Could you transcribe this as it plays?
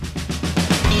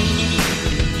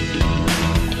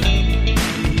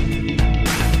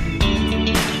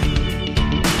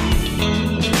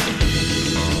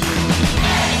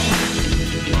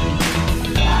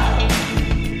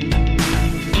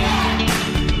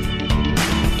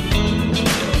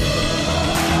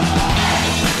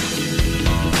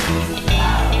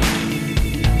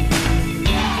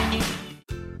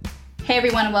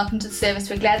everyone and welcome to the service.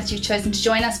 We're glad that you've chosen to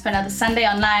join us for another Sunday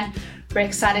online. We're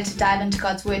excited to dive into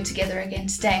God's Word together again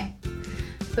today.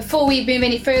 Before we move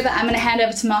any further, I'm going to hand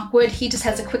over to Mark Wood. He just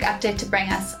has a quick update to bring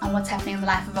us on what's happening in the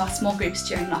life of our small groups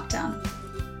during lockdown.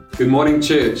 Good morning,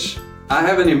 church. I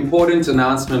have an important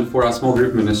announcement for our small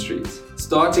group ministries.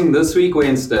 Starting this week,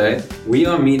 Wednesday, we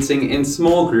are meeting in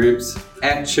small groups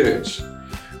at church.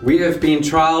 We have been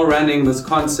trial running this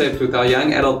concept with our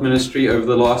young adult ministry over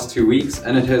the last 2 weeks,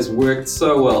 and it has worked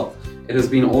so well. It has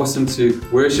been awesome to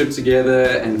worship together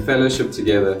and fellowship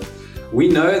together. We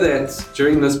know that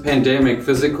during this pandemic,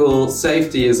 physical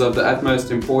safety is of the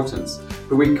utmost importance,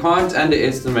 but we can't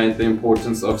underestimate the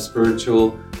importance of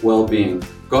spiritual well-being.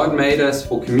 God made us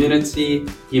for community,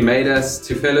 He made us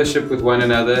to fellowship with one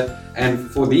another,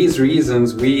 and for these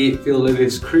reasons we feel it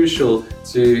is crucial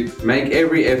to make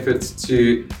every effort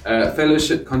to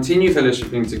continue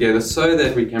fellowshipping together so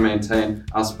that we can maintain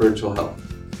our spiritual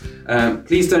health.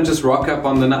 Please don't just rock up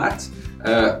on the night.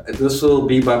 This will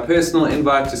be by personal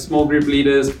invite to small group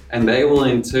leaders, and they will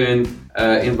in turn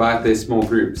invite their small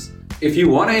groups. If you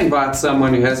want to invite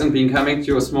someone who hasn't been coming to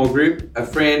your small group, a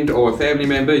friend or a family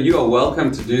member, you are welcome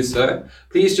to do so.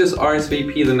 Please just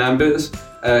RSVP the numbers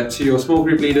to your small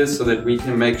group leaders so that we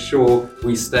can make sure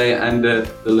we stay under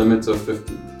the limit of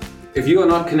 50. If you are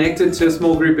not connected to a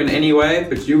small group in any way,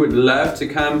 but you would love to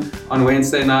come on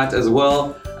Wednesday night as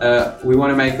well, we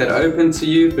want to make that open to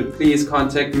you, but please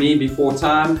contact me before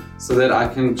time so that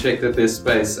I can check that there's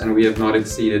space and we have not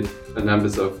exceeded the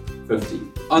numbers of 50.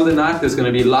 On the night, there's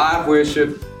going to be live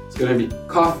worship, it's going to be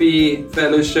coffee,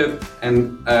 fellowship,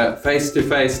 and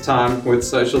face-to-face time with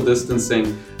social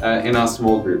distancing in our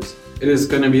small groups. It is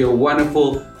going to be a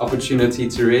wonderful opportunity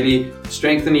to really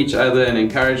strengthen each other and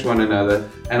encourage one another.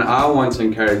 And I want to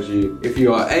encourage you, if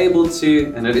you are able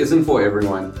to, and it isn't for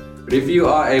everyone, but if you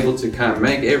are able to come,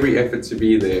 make every effort to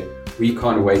be there. We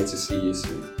can't wait to see you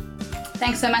soon.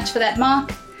 Thanks so much for that,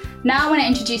 Mark. Now I want to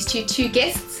introduce to you two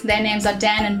guests. Their names are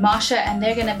Dan and Marsha, and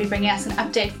they're going to be bringing us an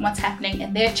update from what's happening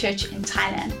in their church in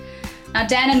Thailand. Now,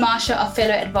 Dan and Marsha are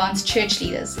fellow Advance church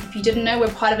leaders. If you didn't know, we're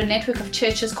part of a network of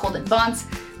churches called Advance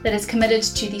that is committed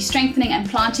to the strengthening and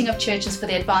planting of churches for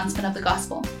the advancement of the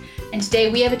gospel. And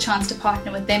today we have a chance to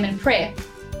partner with them in prayer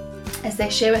as they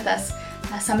share with us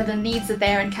some of the needs that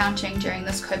they are encountering during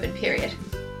this COVID period.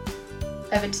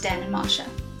 Over to Dan and Marsha.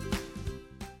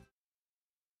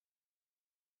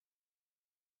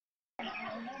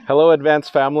 Hello, Advance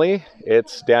family.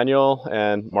 It's Daniel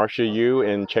and Marsha Yu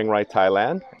in Chiang Rai,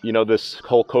 Thailand. You know, this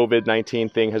whole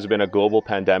COVID-19 thing has been a global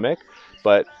pandemic,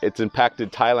 but it's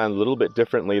impacted Thailand a little bit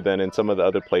differently than in some of the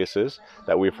other places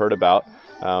that we've heard about.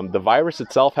 The virus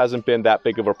itself hasn't been that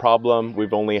big of a problem.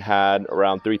 We've only had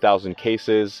around 3,000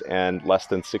 cases and less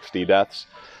than 60 deaths.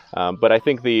 But I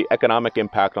think the economic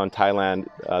impact on Thailand,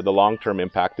 the long-term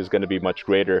impact, is going to be much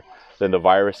greater than the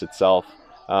virus itself.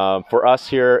 For us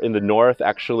here in the north,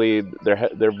 actually, there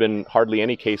have been hardly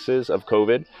any cases of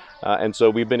COVID. And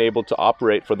so we've been able to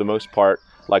operate for the most part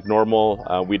like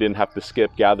normal. We didn't have to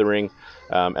skip gathering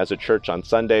as a church on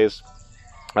Sundays.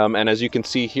 And as you can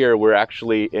see here, we're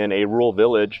actually in a rural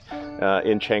village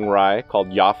in Chiang Rai called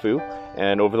Yafu.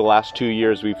 And over the last 2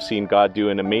 years, we've seen God do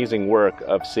an amazing work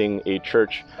of seeing a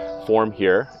church form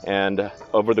here. And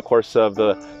over the course of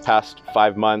the past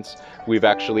 5 months, we've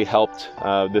actually helped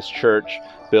this church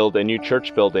build a new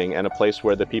church building and a place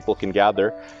where the people can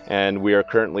gather. And we are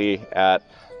currently at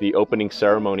the opening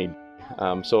ceremony.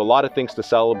 So a lot of things to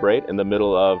celebrate in the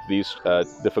middle of these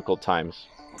difficult times.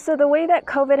 So the way that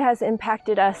COVID has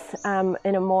impacted us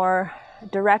in a more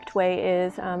direct way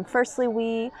is, firstly,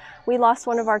 we lost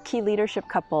one of our key leadership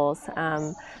couples.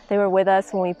 They were with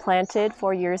us when we planted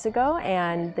 4 years ago,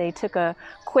 and they took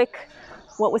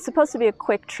what was supposed to be a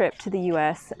quick trip to the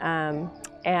U.S.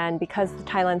 And because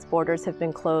Thailand's borders have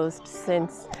been closed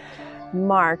since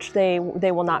March, they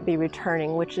will not be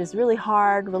returning, which is really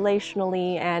hard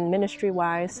relationally and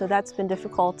ministry-wise, so that's been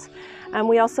difficult.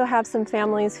 We also have some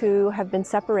families who have been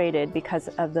separated because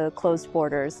of the closed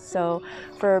borders. So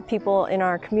for people in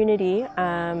our community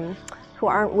who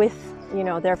aren't with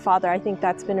their father, I think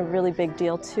that's been a really big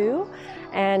deal too.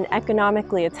 And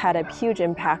economically, it's had a huge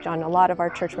impact on a lot of our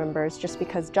church members just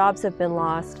because jobs have been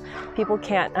lost. People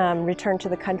can't return to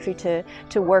the country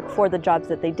to work for the jobs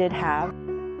that they did have.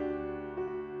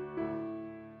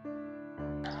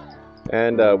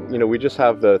 And, we just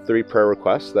have the 3 prayer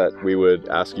requests that we would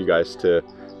ask you guys to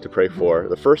pray for.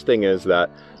 The first thing is that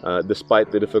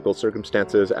despite the difficult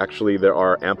circumstances, actually there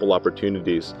are ample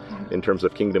opportunities in terms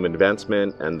of kingdom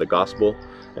advancement and the gospel.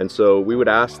 And so we would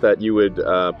ask that you would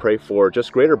pray for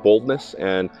just greater boldness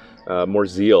and more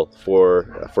zeal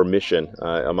for mission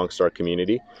amongst our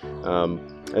community.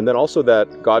 And then also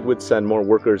that God would send more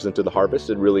workers into the harvest.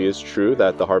 It really is true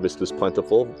that the harvest is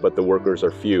plentiful, but the workers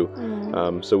are few.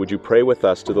 So would you pray with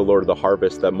us to the Lord of the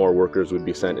harvest that more workers would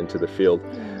be sent into the field?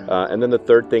 And then the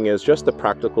third thing is just the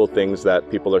practical things that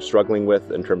people are struggling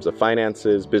with in terms of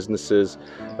finances, businesses,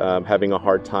 having a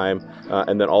hard time,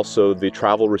 and then also the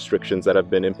travel restrictions that have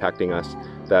been impacting us,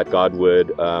 that God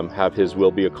would have His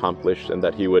will be accomplished and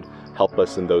that He would help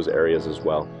us in those areas as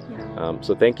well.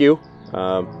 So thank you.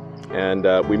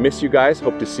 And we miss you guys.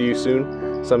 Hope to see you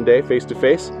soon, someday, face to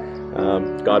face.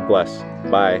 God bless.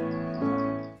 Bye.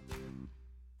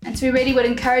 And so we really would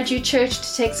encourage you, church,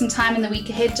 to take some time in the week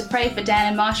ahead to pray for Dan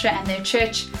and Marsha and their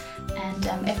church.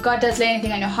 And if God does lay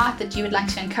anything on your heart that you would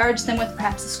like to encourage them with,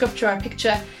 perhaps a scripture or a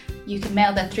picture, you can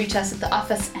mail that through to us at the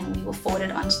office and we will forward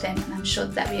it on to them. And I'm sure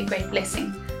that will be a great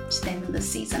blessing to them in this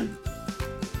season.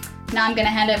 Now I'm going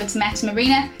to hand over to Matt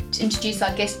Marina to introduce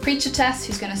our guest preacher to us,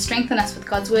 who's going to strengthen us with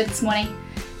God's word this morning.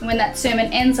 And when that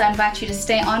sermon ends, I invite you to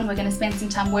stay on. We're going to spend some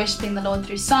time worshiping the Lord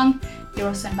through song. You're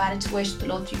also invited to worship the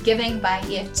Lord through giving via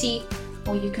EFT,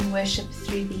 or you can worship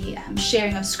through the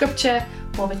sharing of scripture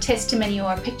or of a testimony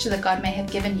or a picture that God may have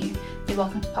given you. You're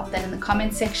welcome to pop that in the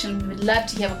comment section. We would love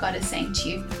to hear what God is saying to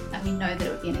you, and we know that it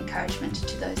would be an encouragement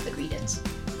to those that read it.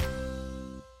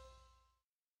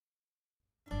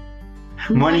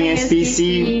 Morning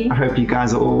SBC, I hope you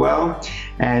guys are all well.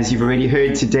 As you've already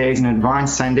heard, today is an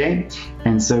Advanced Sunday,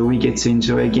 and so we get to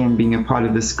enjoy again being a part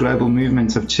of this global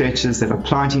movement of churches that are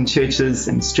planting churches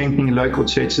and strengthening local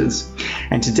churches.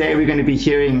 And today we're going to be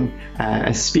hearing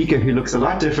a speaker who looks a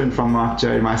lot different from Mark,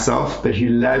 Joe, and myself, but who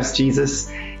loves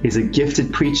Jesus, is a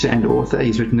gifted preacher and author.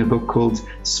 He's written a book called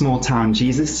Small Town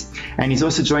Jesus, and he's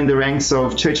also joined the ranks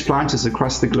of church planters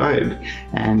across the globe,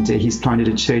 and he's planted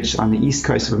a church on the east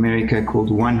coast of America called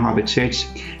One Harbour Church,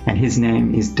 and his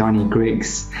name is Donnie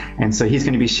Griggs. And so he's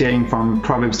going to be sharing from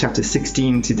Proverbs chapter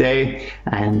 16 today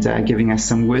and giving us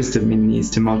some wisdom in these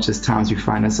tumultuous times we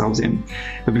find ourselves in.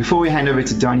 But before we hand over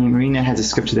to Donnie, Marina has a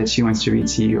scripture that she wants to read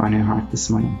to you on her heart this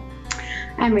morning.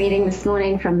 I'm reading this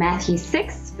morning from Matthew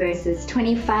 6, verses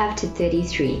 25 to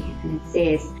 33, and it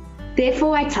says,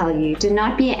 "Therefore I tell you, do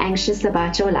not be anxious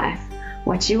about your life,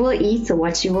 what you will eat or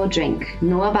what you will drink,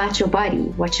 nor about your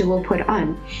body, what you will put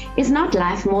on. Is not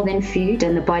life more than food,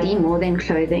 and the body more than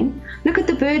clothing? Look at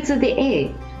the birds of the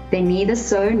air. They neither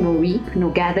sow nor reap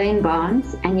nor gather in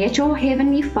barns, and yet your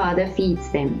heavenly Father feeds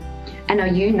them. And are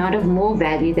you not of more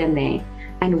value than they?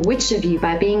 And which of you,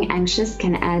 by being anxious,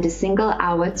 can add a single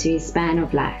hour to his span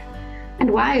of life? And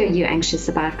why are you anxious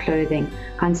about clothing?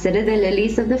 Consider the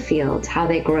lilies of the field, how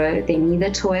they grow, they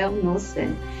neither toil nor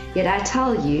spin. Yet I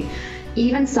tell you,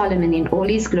 even Solomon in all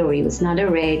his glory was not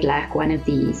arrayed like one of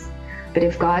these. But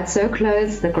if God so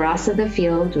clothes the grass of the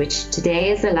field, which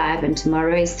today is alive and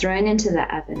tomorrow is thrown into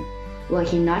the oven, will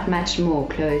he not much more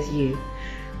clothe you?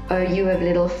 O you of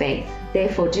little faith,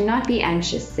 therefore do not be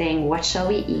anxious, saying, what shall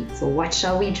we eat, or what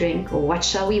shall we drink, or what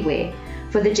shall we wear?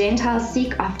 For the Gentiles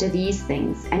seek after these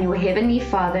things, and your heavenly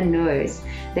Father knows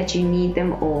that you need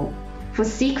them all. For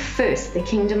seek first the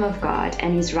kingdom of God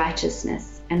and his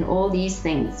righteousness, and all these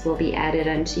things will be added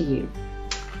unto you."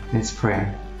 Let's pray.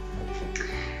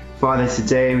 Father,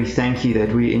 today we thank you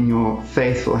that we're in your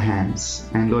faithful hands.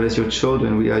 And Lord, as your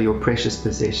children, we are your precious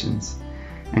possessions.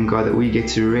 And God, that we get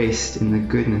to rest in the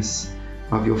goodness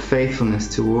of your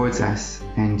faithfulness towards us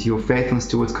and your faithfulness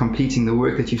towards completing the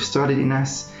work that you've started in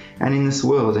us and in this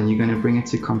world, and you're going to bring it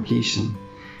to completion.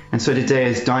 And so today,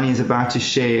 as Donnie is about to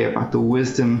share about the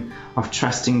wisdom of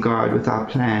trusting God with our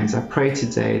plans, I pray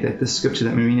today that the scripture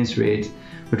that Marina's read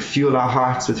would fuel our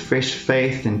hearts with fresh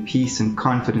faith and peace and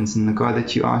confidence in the God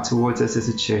that you are towards us as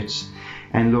a church.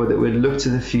 And Lord, that we'd look to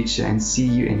the future and see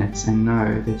you in it and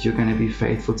know that you're going to be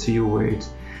faithful to your word.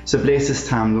 So bless this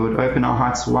time, Lord. Open our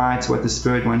hearts wide to what the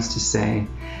Spirit wants to say,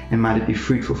 and might it be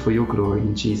fruitful for your glory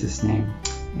in Jesus' name.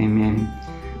 Amen.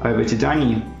 Over to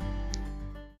Donnie.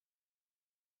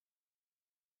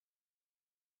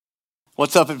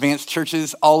 What's up, Advanced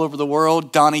Churches all over the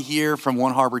world? Donnie here from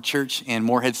One Harbour Church in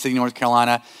Morehead City, North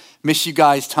Carolina. Miss you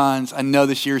guys tons. I know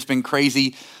this year's been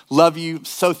crazy. Love you.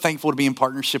 So thankful to be in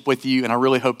partnership with you, and I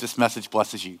really hope this message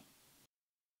blesses you.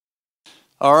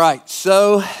 All right,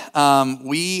 so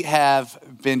we have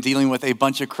been dealing with a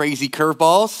bunch of crazy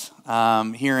curveballs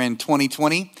here in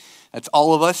 2020. That's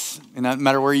all of us, and no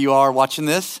matter where you are watching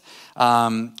this.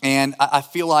 And I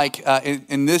feel like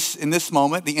in this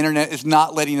moment, the internet is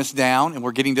not letting us down, and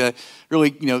we're getting to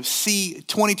really, see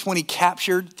 2020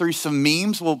 captured through some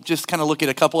memes. We'll just kind of look at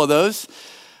a couple of those.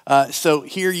 So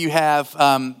here you have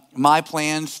My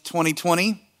Plans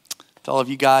 2020. To all of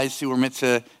you guys who were meant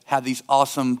to have these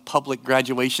awesome public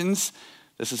graduations,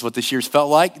 this is what this year's felt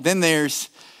like. Then there's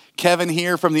Kevin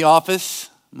here from The Office.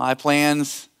 My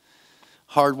Plans,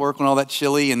 hard work when all that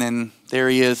chili, and then there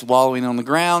he is wallowing on the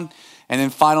ground. And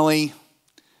then finally,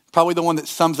 probably the one that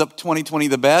sums up 2020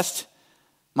 the best,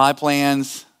 My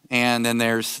Plans, and then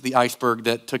there's the iceberg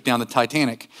that took down the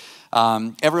Titanic.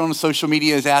 Everyone on social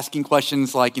media is asking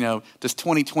questions like, does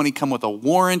 2020 come with a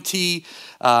warranty?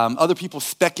 Other people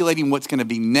speculating what's going to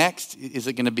be next. Is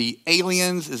it going to be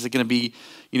aliens? Is it going to be,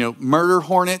 murder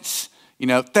hornets?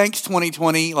 Thanks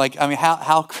 2020.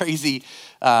 How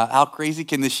crazy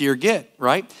can this year get,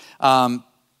 right?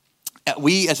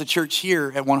 We as a church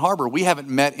here at One Harbor, we haven't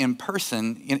met in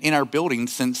person in our building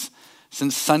since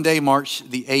Sunday, March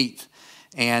the 8th.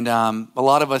 And a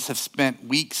lot of us have spent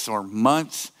weeks or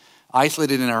months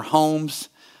isolated in our homes.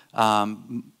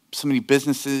 So many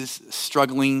businesses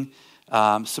struggling.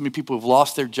 So many people have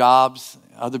lost their jobs.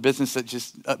 Other businesses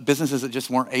that just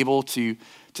weren't able to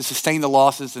sustain the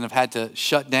losses and have had to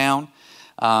shut down.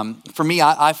 For me,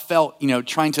 I felt,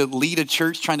 trying to lead a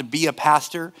church, trying to be a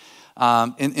pastor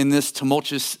in this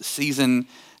tumultuous season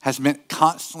has meant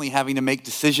constantly having to make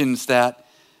decisions that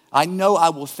I know I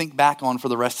will think back on for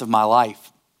the rest of my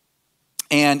life.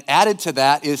 And added to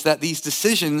that is that these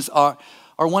decisions are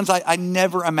ones I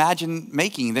never imagined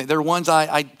making. They're ones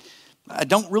I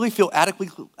don't really feel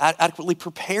adequately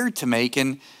prepared to make.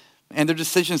 And they're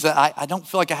decisions that I don't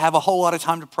feel like I have a whole lot of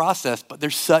time to process, but they're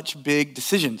such big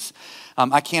decisions.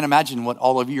 I can't imagine what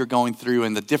all of you are going through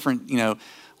and the different,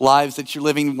 lives that you're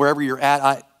living wherever you're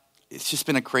at. It's just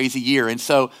been a crazy year. And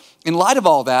so in light of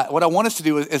all that, what I want us to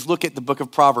do is look at the book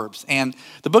of Proverbs. And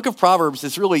the book of Proverbs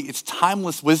is really, it's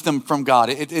timeless wisdom from God.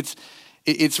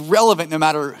 It's relevant no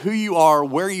matter who you are,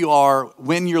 where you are,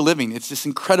 when you're living. It's this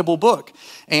incredible book.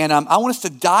 And I want us to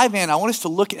dive in. I want us to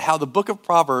look at how the book of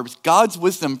Proverbs, God's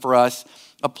wisdom for us,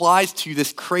 applies to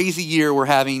this crazy year we're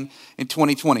having in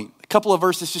 2020. A couple of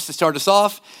verses just to start us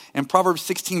off. In Proverbs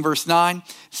 16, verse 9,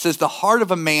 it says, "The heart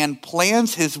of a man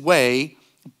plans his way,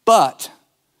 but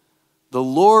the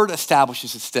Lord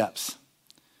establishes his steps."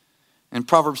 In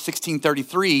Proverbs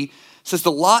 16:33, it says,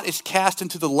 "The lot is cast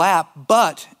into the lap,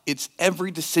 but its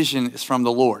every decision is from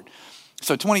the Lord."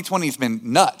 So 2020 has been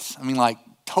nuts.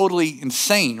 Totally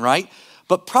insane, right?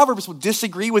 But Proverbs would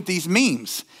disagree with these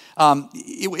memes.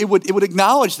 It would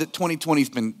acknowledge that 2020 has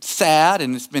been sad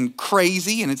and it's been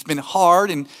crazy and it's been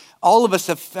hard, and all of us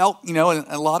have felt, in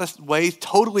a lot of ways,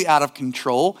 totally out of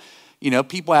control.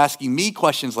 People asking me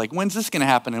questions like, when's this going to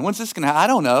happen? And when's this going to happen? I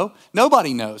don't know.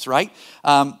 Nobody knows, right?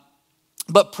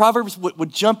 But Proverbs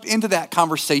would jump into that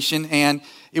conversation and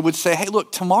it would say, hey,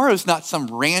 look, tomorrow's not some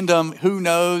random, who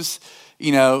knows,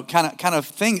 kind of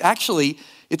thing. Actually,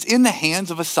 it's in the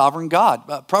hands of a sovereign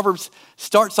God. Proverbs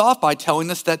starts off by telling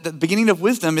us that the beginning of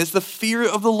wisdom is the fear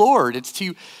of the Lord. It's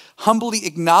to humbly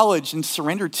acknowledge and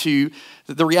surrender to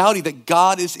the reality that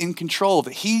God is in control,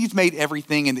 that he's made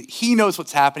everything and that he knows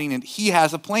what's happening and he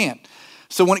has a plan.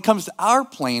 So when it comes to our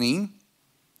planning,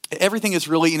 everything is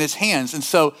really in his hands. And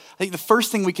so I think the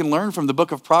first thing we can learn from the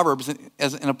book of Proverbs and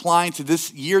applying to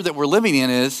this year that we're living in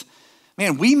is,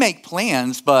 man, we make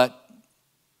plans, but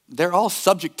they're all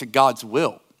subject to God's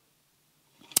will.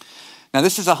 Now,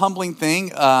 this is a humbling thing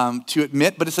to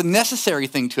admit, but it's a necessary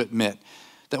thing to admit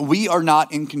that we are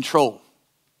not in control.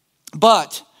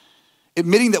 But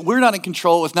admitting that we're not in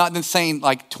control is not then saying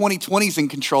 2020 is in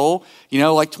control.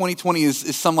 2020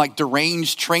 is some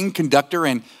deranged train conductor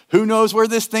and who knows where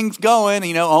this thing's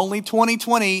going, only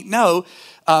 2020. No,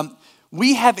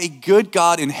 we have a good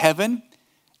God in heaven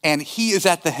and he is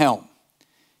at the helm.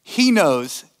 He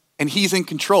knows and he's in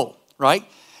control, right?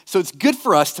 So it's good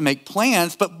for us to make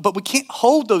plans, but we can't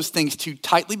hold those things too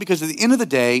tightly because at the end of the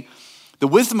day, the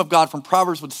wisdom of God from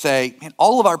Proverbs would say, man,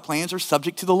 all of our plans are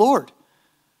subject to the Lord.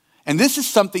 And this is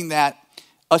something that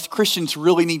us Christians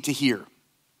really need to hear.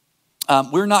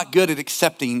 We're not good at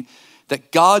accepting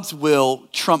that God's will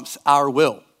trumps our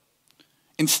will.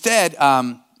 Instead,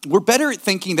 we're better at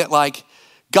thinking that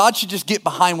God should just get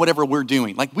behind whatever we're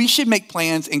doing. We should make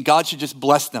plans and God should just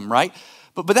bless them, right?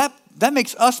 But that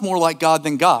makes us more like God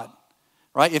than God,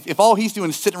 right? If all he's doing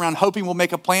is sitting around hoping we'll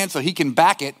make a plan so he can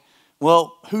back it,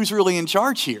 well, who's really in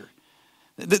charge here?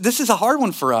 This is a hard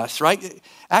one for us, right?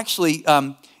 Actually,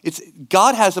 it's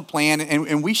God has a plan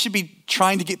and we should be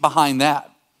trying to get behind that.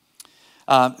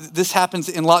 This happens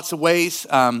in lots of ways,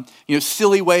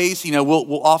 silly ways.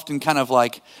 We'll often kind of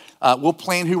like, we'll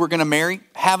plan who we're going to marry.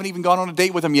 Haven't even gone on a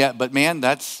date with them yet, but man,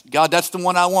 that's the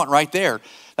one I want right there.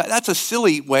 That's a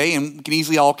silly way, and we can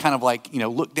easily all kind of like,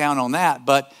 look down on that.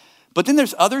 But then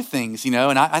there's other things, and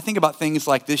I think about things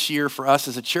like this year for us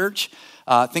as a church,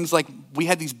 things like we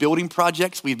had these building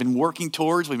projects we've been working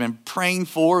towards, we've been praying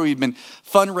for, we've been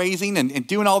fundraising and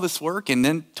doing all this work, and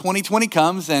then 2020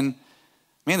 comes and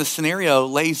man, the scenario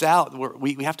lays out where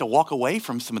we have to walk away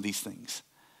from some of these things.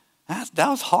 That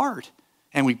was hard.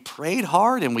 And we prayed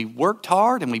hard and we worked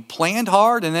hard and we planned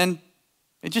hard, and then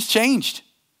it just changed.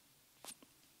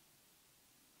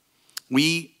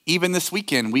 Even this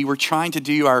weekend, we were trying to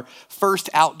do our first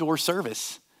outdoor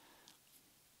service.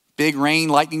 Big rain,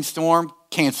 lightning storm,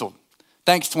 canceled.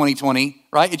 Thanks, 2020,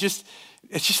 right? It just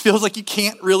feels like you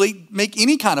can't really make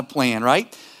any kind of plan,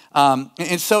 right?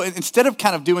 And so instead of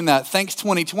kind of doing that thanks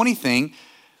 2020 thing,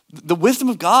 the wisdom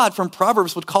of God from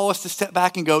Proverbs would call us to step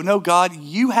back and go, no, God,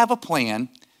 you have a plan,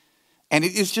 and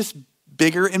it is just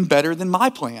bigger and better than my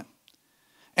plan.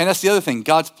 And that's the other thing.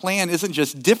 God's plan isn't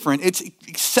just different, it's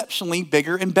exceptionally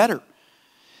bigger and better.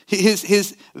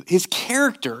 His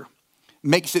character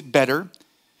makes it better.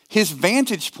 His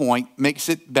vantage point makes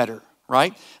it better,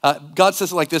 right? God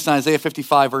says it like this in Isaiah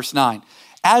 55, verse 9.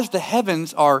 As the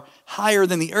heavens are higher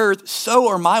than the earth, so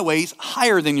are my ways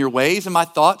higher than your ways, and my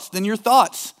thoughts than your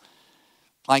thoughts.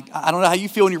 Like, I don't know how you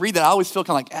feel when you read that. I always feel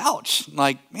kind of like, ouch.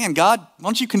 Like, man, God, why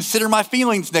don't you consider my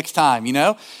feelings next time,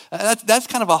 That's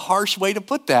kind of a harsh way to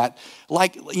put that.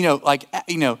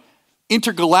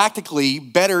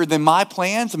 Intergalactically better than my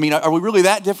plans. I mean, are we really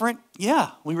that different? Yeah,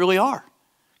 we really are.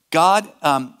 God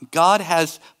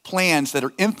has plans that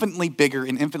are infinitely bigger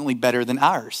and infinitely better than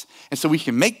ours. And so we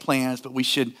can make plans, but we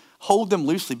should hold them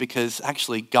loosely because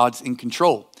actually God's in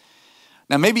control.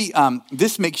 Now, maybe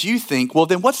this makes you think, well,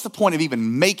 then what's the point of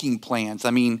even making plans?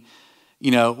 I mean,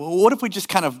 what if we just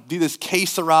kind of do this que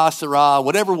sera,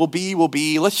 whatever will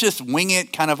be, let's just wing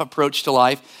it kind of approach to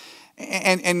life.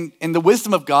 And the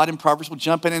wisdom of God in Proverbs will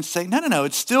jump in and say, no,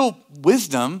 it's still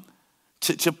wisdom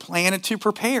to plan and to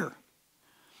prepare.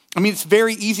 I mean, it's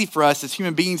very easy for us as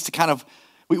human beings to kind of,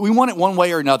 we want it one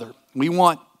way or another. We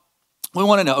want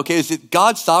to know, okay, is it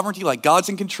God's sovereignty, like God's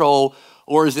in control,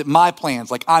 or is it my plans,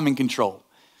 like I'm in control?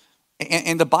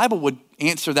 And the Bible would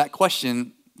answer that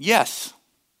question, yes.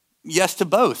 Yes to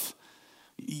both.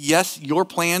 Yes, your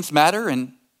plans matter,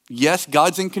 and yes,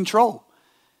 God's in control.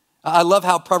 I love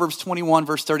how Proverbs 21,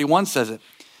 verse 31 says it.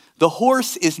 The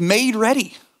horse is made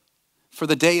ready for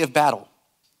the day of battle.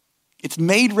 It's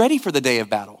made ready for the day of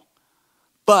battle,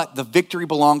 but the victory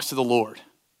belongs to the Lord.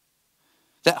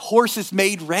 That horse is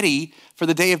made ready for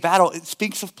the day of battle. It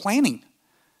speaks of planning.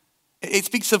 It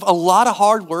speaks of a lot of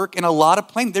hard work and a lot of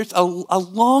planning. There's a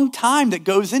long time that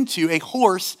goes into a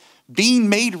horse being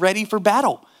made ready for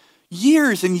battle.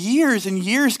 Years and years and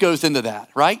years goes into that,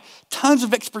 right? Tons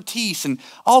of expertise and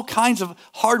all kinds of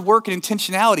hard work and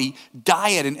intentionality,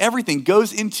 diet and everything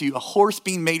goes into a horse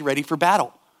being made ready for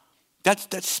battle.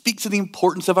 That speaks of the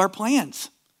importance of our plans.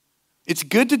 It's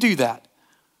good to do that.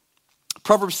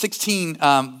 Proverbs 16,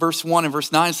 verse 1 and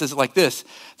verse 9 says it like this.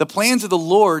 The plans of the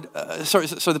Lord,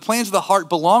 the plans of the heart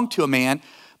belong to a man,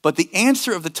 but the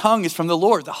answer of the tongue is from the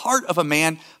Lord. The heart of a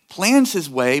man plans his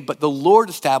way, but the Lord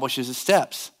establishes his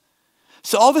steps.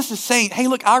 So all this is saying, hey,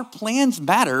 look, our plans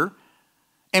matter,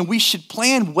 and we should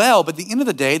plan well, but at the end of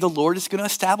the day, the Lord is going to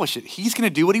establish it. He's going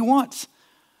to do what he wants.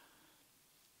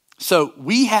 So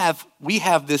we have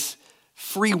this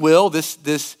free will,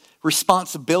 this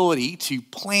responsibility to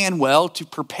plan well, to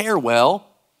prepare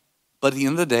well, but at the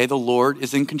end of the day, the Lord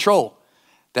is in control.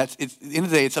 At the end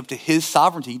of the day, it's up to his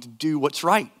sovereignty to do what's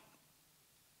right.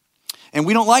 And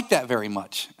we don't like that very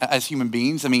much as human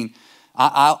beings. I mean,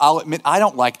 I'll admit I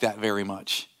don't like that very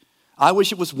much. I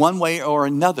wish it was one way or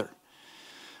another.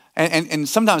 And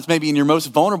sometimes maybe in your most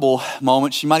vulnerable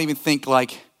moments, you might even think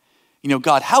like,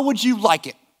 God, how would you like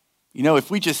it?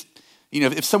 If we just,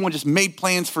 if someone just made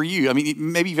plans for you. I mean,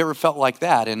 maybe you've ever felt like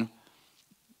that. And,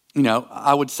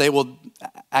 I would say, well,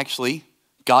 actually,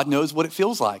 God knows what it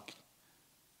feels like.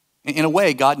 In a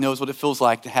way, God knows what it feels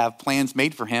like to have plans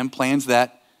made for him, plans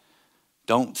that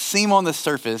don't seem on the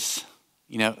surface,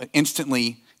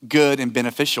 instantly good and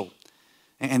beneficial.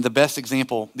 And the best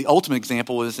example, the ultimate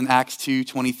example is in Acts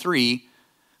 2:23,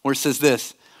 where it says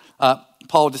this,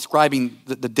 Paul describing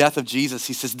the death of Jesus,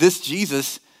 he says,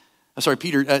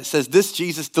 Peter says, this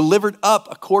Jesus delivered up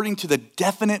according to the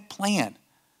definite plan.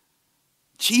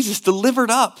 Jesus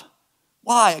delivered up.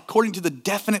 Why? According to the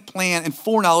definite plan and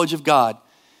foreknowledge of God.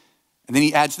 And then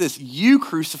he adds this, you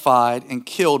crucified and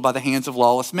killed by the hands of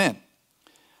lawless men.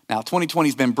 Now, 2020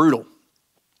 has been brutal,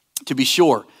 to be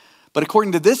sure. But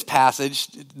according to this passage,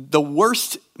 the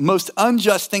worst, most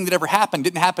unjust thing that ever happened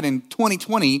didn't happen in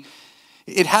 2020.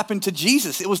 It happened to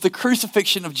Jesus. It was the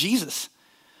crucifixion of Jesus.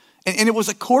 And it was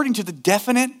according to the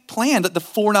definite plan, that the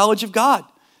foreknowledge of God.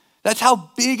 That's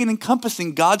how big and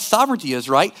encompassing God's sovereignty is,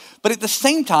 right? But at the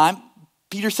same time,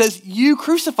 Peter says, you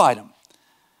crucified him.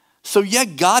 So yeah,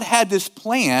 God had this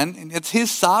plan, and it's his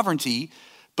sovereignty,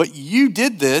 but you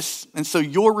did this, and so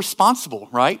you're responsible,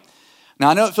 right? Now,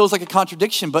 I know it feels like a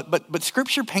contradiction, but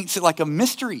Scripture paints it like a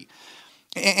mystery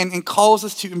and calls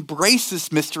us to embrace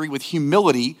this mystery with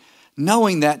humility,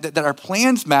 knowing that our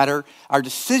plans matter, our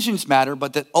decisions matter,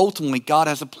 but that ultimately God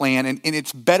has a plan, and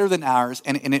it's better than ours,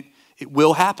 and it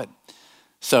will happen.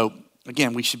 So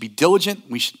again, we should be diligent.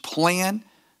 We should plan,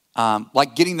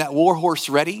 like getting that war horse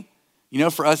ready. You know,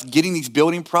 for us, getting these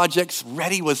building projects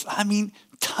ready was,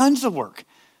 tons of work.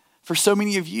 For so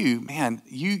many of you, man,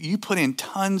 you put in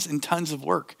tons and tons of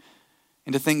work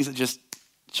into things that just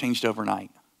changed overnight.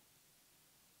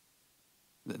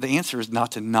 The answer is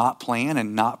not to not plan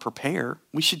and not prepare.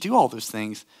 We should do all those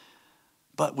things,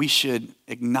 but we should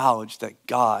acknowledge that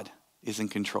God is in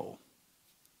control,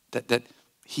 that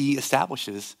he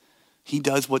establishes, he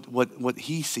does what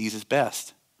he sees as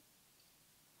best.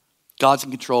 God's in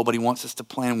control, but he wants us to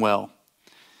plan well.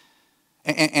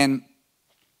 And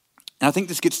I think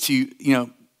this gets to,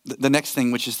 the next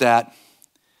thing, which is that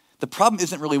the problem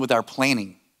isn't really with our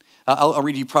planning. I'll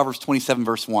read you Proverbs 27,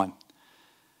 verse 1.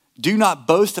 Do not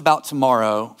boast about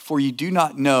tomorrow, for you do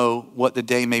not know what a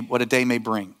day may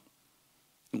bring.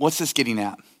 What's this getting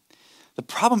at? The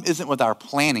problem isn't with our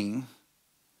planning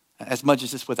as much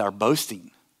as it's with our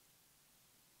boasting.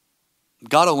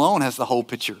 God alone has the whole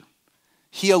picture.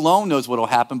 He alone knows what will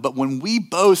happen, but when we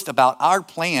boast about our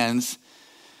plans,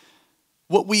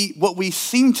 what we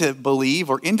seem to believe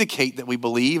or indicate that we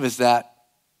believe is that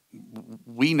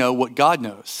we know what God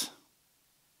knows.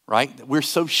 Right? We're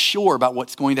so sure about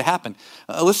what's going to happen.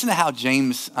 Listen to how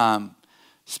James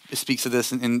speaks of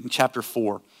this in chapter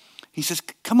 4. He says,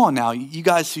 come on now, you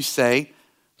guys who say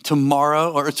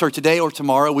today or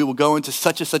tomorrow, we will go into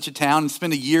such and such a town and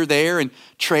spend a year there and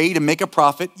trade and make a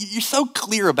profit. You're so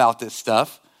clear about this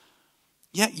stuff,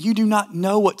 yet you do not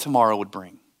know what tomorrow would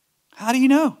bring. How do you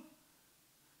know?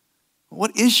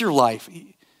 What is your life?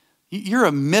 You're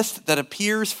a mist that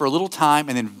appears for a little time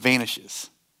and then vanishes.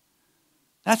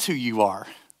 That's who you are.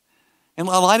 In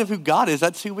light of who God is,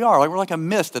 that's who we are. We're like a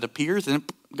mist that appears and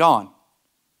gone.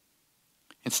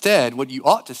 Instead, what you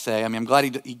ought to say, I'm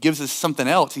glad he gives us something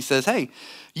else. He says, hey,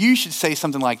 you should say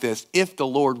something like this: if the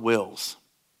Lord wills.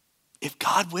 If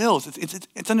God wills,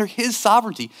 it's under his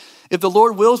sovereignty. If the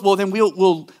Lord wills, well, then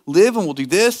we'll live and we'll do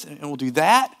this and we'll do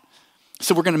that.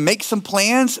 So we're going to make some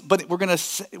plans, but we're going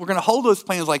to hold those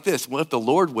plans like this. Well, if the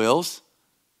Lord wills,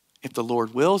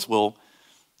 we'll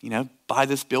buy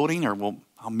this building, or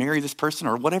I'll marry this person,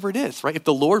 or whatever it is, right? If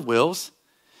the Lord wills.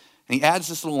 And he adds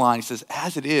this little line. He says,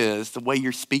 as it is, the way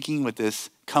you're speaking with this,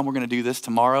 come, we're going to do this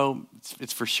tomorrow,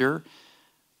 it's for sure.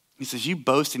 He says, you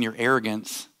boast in your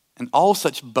arrogance, and all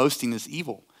such boasting is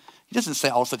evil. He doesn't say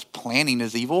all such planning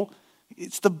is evil.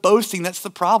 It's the boasting that's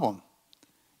the problem.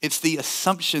 It's the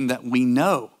assumption that we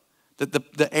know, that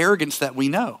the arrogance that we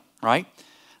know, right?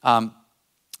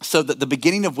 So that the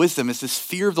beginning of wisdom is this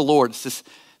fear of the Lord. It's this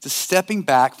stepping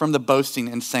back from the boasting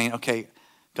and saying, okay,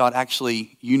 God,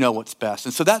 actually, you know what's best.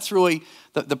 And so that's really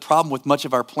the problem with much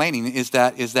of our planning is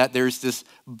that there's this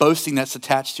boasting that's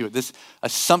attached to it, this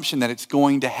assumption that it's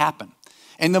going to happen.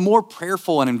 And the more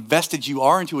prayerful and invested you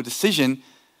are into a decision,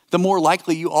 the more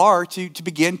likely you are to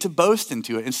begin to boast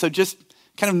into it. And so just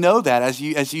kind of know that as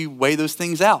you weigh those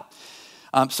things out.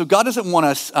 So God doesn't want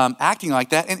us acting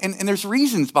like that. And there's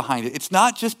reasons behind it. It's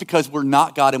not just because we're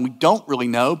not God and we don't really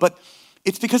know, but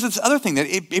it's because it's the other thing that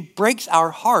it breaks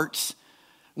our hearts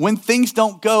when things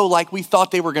don't go like we thought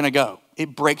they were going to go.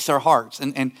 It breaks our hearts.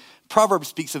 And Proverbs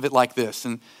speaks of it like this.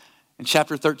 And in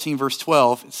chapter 13, verse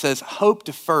 12, it says, hope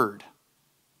deferred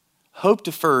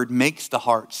makes the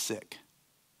heart sick.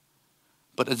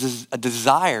 But a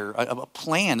desire, a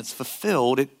plan that's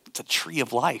fulfilled, it's a tree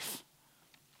of life.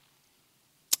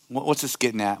 What's this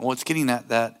getting at? Well, it's getting at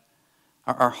that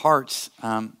our hearts,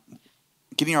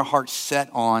 getting our hearts set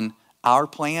on our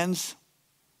plans,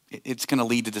 it's going to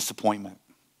lead to disappointment.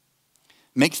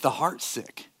 Makes the heart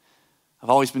sick. I've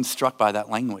always been struck by that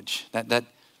language, that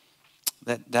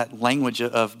language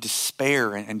of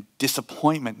despair and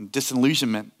disappointment and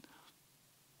disillusionment.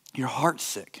 Your heart's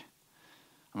sick.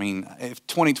 If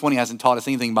 2020 hasn't taught us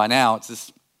anything by now, it's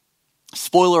this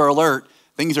spoiler alert,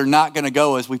 things are not going to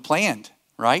go as we planned,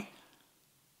 right?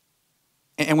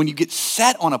 And when you get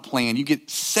set on a plan, you get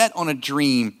set on a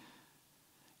dream,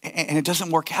 and it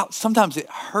doesn't work out, sometimes it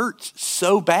hurts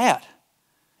so bad.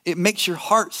 It makes your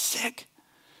heart sick.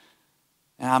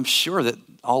 And I'm sure that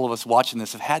all of us watching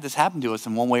this have had this happen to us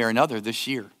in one way or another this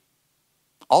year.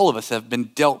 All of us have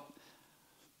been dealt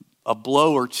a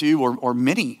blow or two or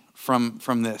many from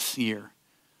this year.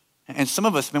 And some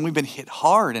of us, man, we've been hit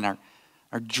hard, and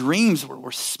our dreams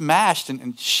were smashed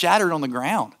and shattered on the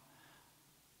ground.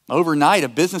 Overnight, a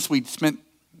business we'd spent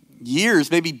years,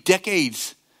 maybe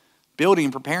decades building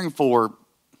and preparing for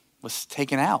was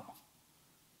taken out.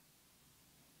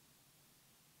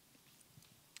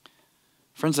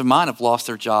 Friends of mine have lost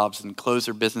their jobs and closed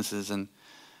their businesses. And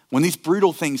when these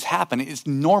brutal things happen, it is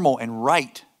normal and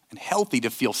right and healthy to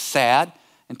feel sad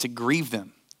and to grieve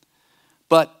them.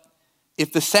 But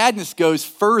if the sadness goes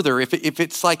further, if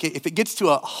it gets to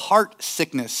a heart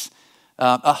sickness,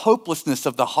 a hopelessness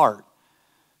of the heart,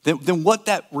 then what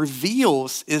that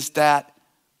reveals is that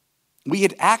we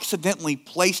had accidentally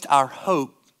placed our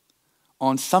hope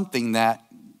on something that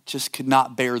just could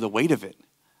not bear the weight of it.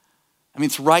 I mean,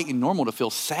 it's right and normal to feel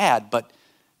sad, but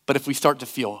if we start to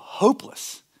feel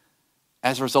hopeless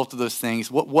as a result of those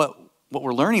things, what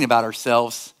we're learning about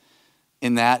ourselves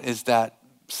in that is that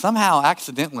somehow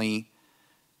accidentally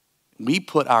we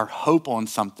put our hope on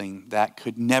something that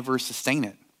could never sustain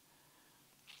it.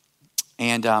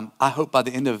 And I hope by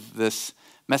the end of this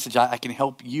message, I can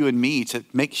help you and me to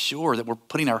make sure that we're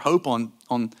putting our hope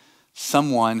on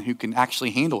someone who can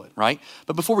actually handle it, right?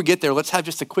 But before we get there, let's have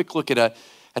just a quick look at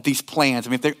these plans. I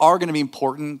mean, if they are going to be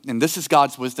important, and this is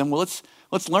God's wisdom, well,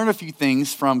 let's learn a few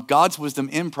things from God's wisdom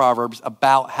in Proverbs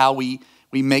about how we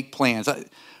make plans.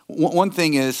 One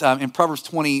thing is in Proverbs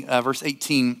 20, verse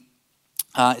 18,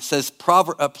 it says,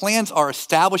 plans are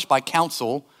established by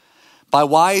counsel, by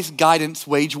wise guidance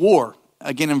wage war.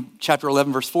 Again, in chapter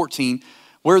 11, verse 14,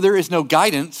 where there is no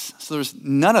guidance, so there's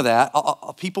none of that,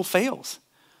 a people fails.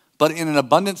 But in an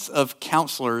abundance of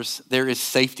counselors, there is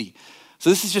safety. So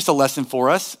this is just a lesson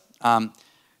for us.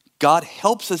 God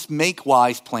helps us make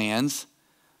wise plans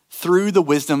through the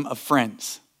wisdom of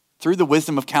friends, through the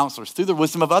wisdom of counselors, through the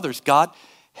wisdom of others. God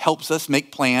helps us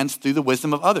make plans through the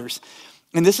wisdom of others.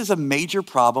 And this is a major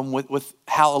problem with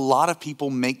how a lot of people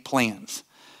make plans.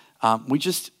 We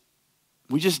just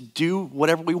do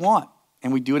whatever we want,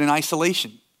 and we do it in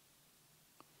isolation.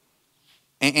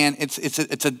 And it's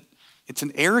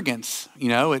an arrogance, you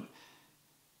know.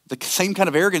 The same kind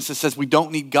of arrogance that says we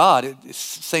don't need God. It's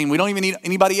saying we don't even need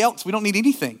anybody else. We don't need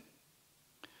anything.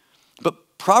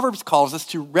 But Proverbs calls us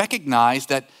to recognize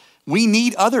that we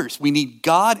need others. We need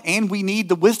God, and we need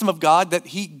the wisdom of God that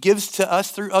he gives to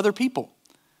us through other people.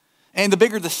 And the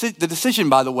bigger the decision,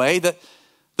 by the way, the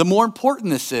more important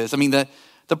this is. I mean, the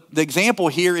example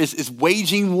here is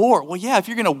waging war. Well, yeah, if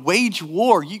you're going to wage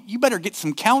war, you better get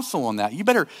some counsel on that. You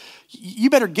better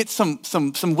get some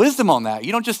wisdom on that.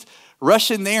 You don't just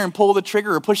rush in there and pull the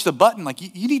trigger or push the button. Like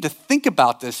you need to think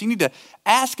about this. You need to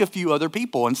ask a few other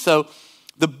people. And so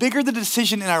the bigger the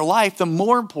decision in our life, the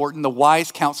more important the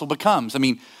wise counsel becomes. I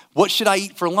mean, what should I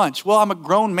eat for lunch? Well, I'm a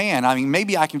grown man. I mean,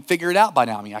 maybe I can figure it out by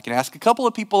now. I mean, I can ask a couple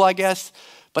of people, I guess,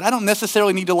 but I don't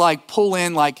necessarily need to pull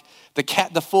in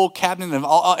the full cabinet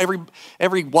of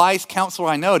every wise counselor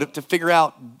I know to figure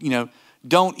out,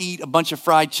 don't eat a bunch of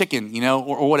fried chicken,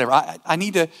 or whatever. I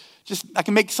need to I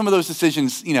can make some of those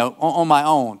decisions, on my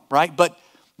own, right? But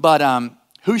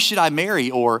who should I marry?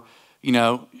 Or,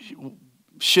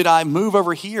 should I move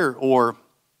over here? Or,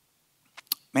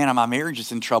 man, my marriage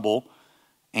is in trouble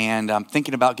and I'm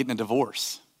thinking about getting a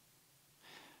divorce.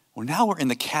 Well, now we're in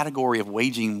the category of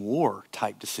waging war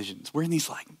type decisions. We're in these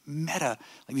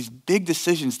these big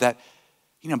decisions that,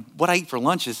 what I eat for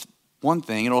lunch is one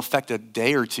thing. It'll affect a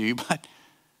day or two, but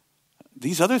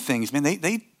these other things, man,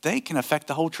 they can affect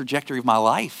the whole trajectory of my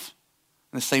life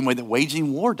in the same way that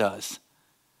waging war does.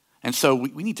 And so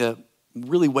we need to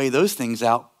really weigh those things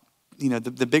out.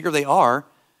 The bigger they are,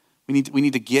 we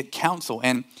need to get counsel.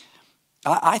 And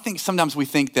I think sometimes we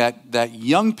think that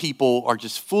young people are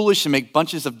just foolish and make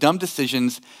bunches of dumb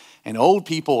decisions, and old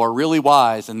people are really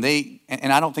wise, and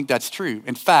I don't think that's true.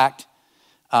 In fact,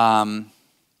 I've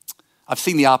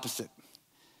seen the opposite.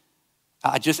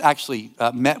 I just actually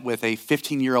met with a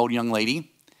 15-year-old young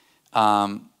lady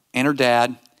and her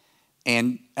dad,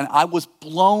 and I was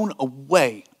blown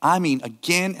away. I mean,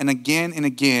 again and again and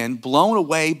again, blown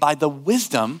away by the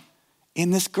wisdom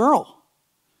in this girl.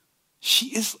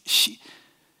 She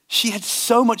had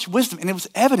so much wisdom, and it was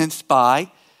evidenced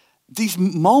by these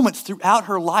moments throughout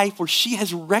her life where she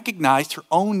has recognized her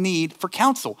own need for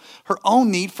counsel, her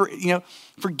own need for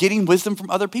getting wisdom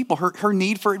from other people, her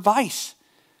need for advice.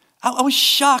 I was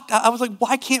shocked. I was like,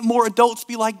 why can't more adults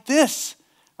be like this,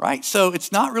 right? So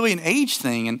it's not really an age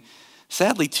thing. And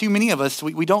sadly, too many of us,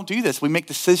 we don't do this. We make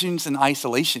decisions in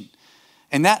isolation.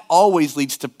 And that always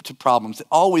leads to problems. It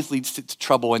always leads to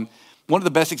trouble. And one of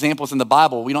the best examples in the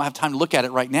Bible, we don't have time to look at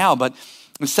it right now, but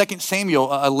in 2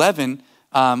 Samuel 11,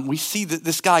 we see that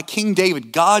this guy, King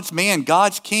David, God's man,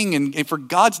 God's king, and for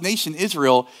God's nation,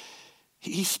 Israel,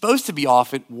 he's supposed to be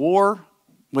off at war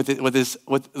with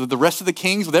the rest of the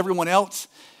kings, with everyone else,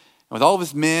 and with all of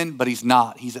his men, but he's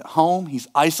not. He's at home, he's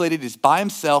isolated, he's by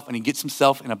himself, and he gets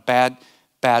himself in a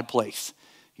bad place.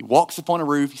 He walks up on a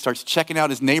roof, he starts checking out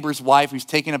his neighbor's wife who's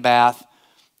taking a bath.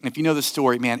 And if you know the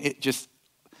story, man, it just,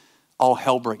 all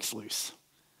hell breaks loose.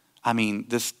 I mean,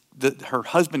 her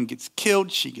husband gets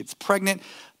killed, she gets pregnant,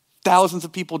 thousands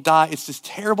of people die. It's this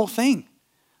terrible thing,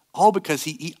 all because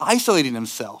he isolated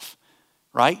himself,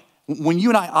 right? When you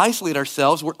and I isolate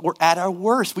ourselves, we're at our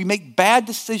worst. We make bad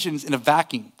decisions in a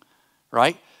vacuum,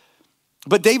 right?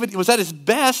 But David was at his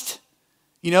best.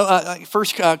 You know,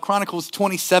 First Chronicles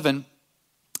 27,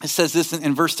 it says this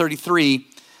in verse 33,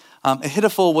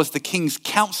 Ahithophel was the king's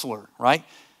counselor, right?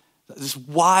 This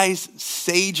wise,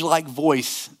 sage-like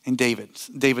voice in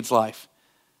David's life.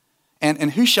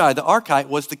 And Hushai the Archite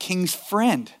was the king's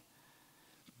friend.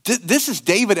 This is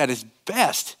David at his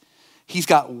best. He's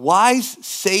got wise,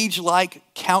 sage-like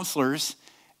counselors,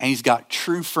 and he's got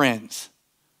true friends.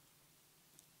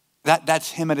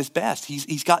 That's him at his best.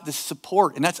 He's got this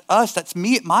support, and that's us. That's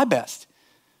me at my best,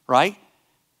 right?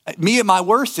 Me at my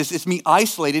worst is me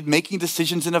isolated, making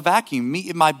decisions in a vacuum. Me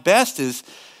at my best is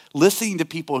listening to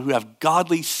people who have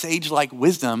godly, sage-like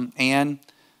wisdom and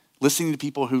listening to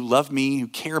people who love me, who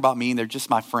care about me, and they're just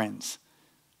my friends,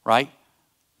 right?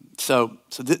 So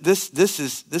this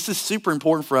is super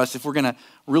important for us if we're going to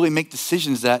really make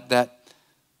decisions that are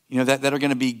going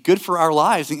to be good for our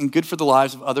lives and good for the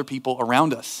lives of other people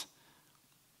around us.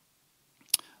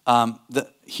 The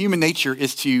human nature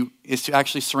is to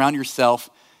actually surround yourself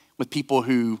with people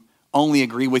who only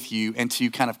agree with you and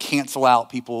to kind of cancel out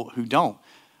people who don't.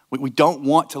 We don't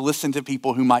want to listen to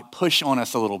people who might push on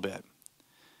us a little bit.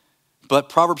 But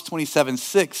Proverbs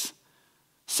 27:6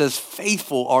 says,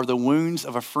 faithful are the wounds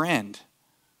of a friend.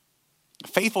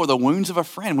 Faithful are the wounds of a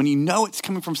friend. When you know it's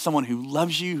coming from someone who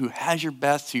loves you, who has your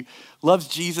best, who loves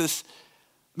Jesus,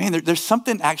 man, there's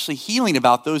something actually healing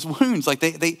about those wounds. Like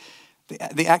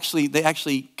they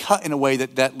actually cut in a way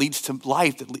that leads to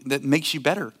life, that makes you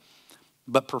better.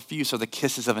 But profuse are the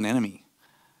kisses of an enemy.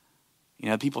 You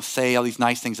know, people say all these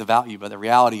nice things about you, but the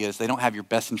reality is they don't have your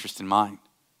best interest in mind.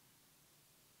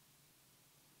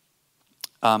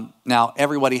 Now,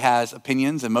 everybody has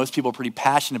opinions, and most people are pretty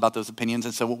passionate about those opinions.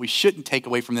 And so what we shouldn't take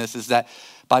away from this is that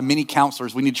by many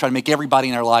counselors, we need to try to make everybody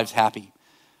in our lives happy.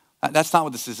 That's not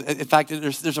what this is. In fact,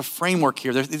 there's a framework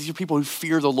here. These are people who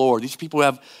fear the Lord. These are people who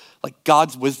have like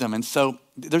God's wisdom. And so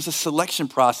there's a selection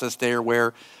process there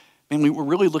where, man, we're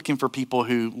really looking for people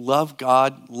who love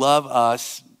God, love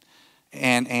us,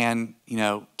 and you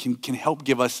know, can help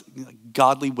give us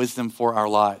godly wisdom for our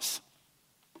lives.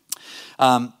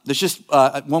 There's just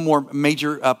one more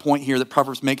major point here that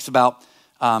Proverbs makes about,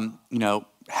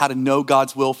 how to know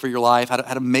God's will for your life, how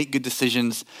to make good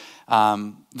decisions.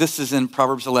 This is in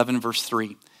Proverbs 11, verse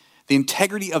 3. The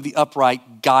integrity of the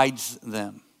upright guides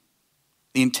them.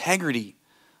 The integrity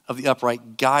of the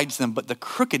upright guides them, but the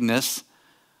crookedness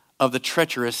of the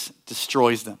treacherous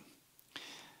destroys them.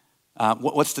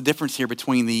 What's the difference here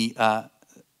between the,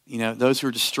 those who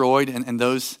are destroyed and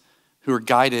those who are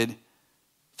guided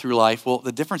through life? Well,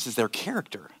 the difference is their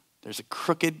character. There's a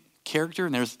crooked character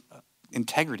and there's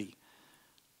integrity.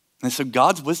 And so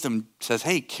God's wisdom says,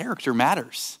 hey, character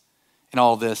matters in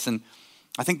all this. And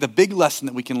I think the big lesson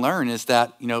that we can learn is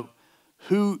that,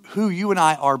 who you and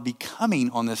I are becoming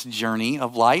on this journey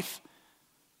of life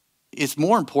is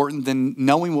more important than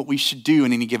knowing what we should do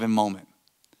in any given moment.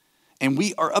 And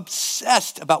we are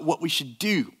obsessed about what we should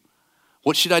do.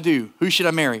 What should I do? Who should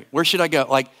I marry? Where should I go?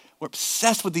 Like, we're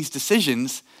obsessed with these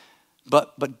decisions,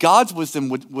 but God's wisdom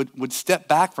would step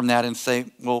back from that and say,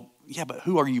 well, yeah, but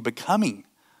who are you becoming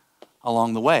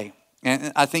along the way?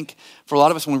 And I think for a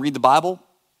lot of us, when we read the Bible,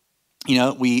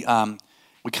 we kind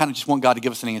of just want God to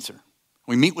give us an answer.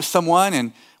 We meet with someone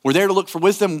and we're there to look for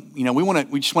wisdom.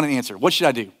 We just want an answer. What should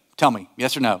I do? Tell me,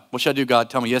 yes or no. What should I do, God?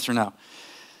 Tell me yes or no.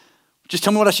 Just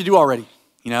tell me what I should do already.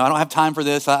 I don't have time for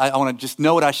this. I want to just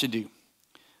know what I should do.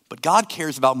 But God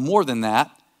cares about more than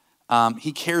that.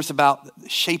 He cares about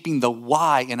shaping the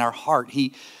why in our heart.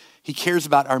 He cares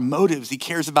about our motives. He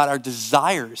cares about our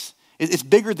desires. It's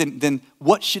bigger than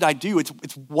what should I do.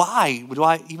 It's why would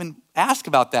I even ask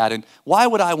about that, and why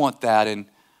would I want that? And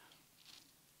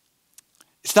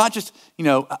It's not just,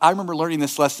 I remember learning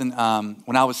this lesson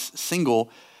when I was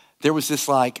single. There was this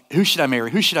like, who should I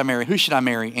marry? Who should I marry? Who should I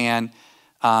marry? And,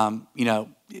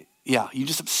 you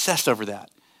just obsessed over that.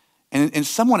 And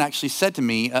someone actually said to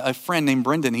me, a friend named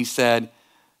Brendan, he said,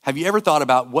 have you ever thought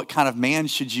about what kind of man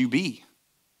should you be?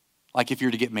 Like if you're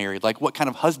to get married, like what kind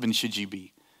of husband should you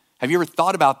be? Have you ever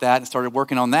thought about that and started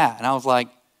working on that? And I was like,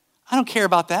 I don't care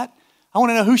about that. I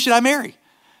want to know who should I marry?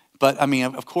 But I mean,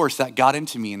 of course, that got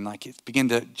into me and like it began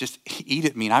to just eat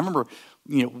at me. And I remember,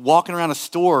 walking around a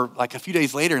store like a few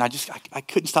days later, and I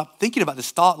couldn't stop thinking about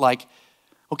this thought, like,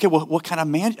 okay, well, what kind of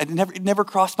man? It never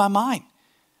crossed my mind.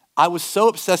 I was so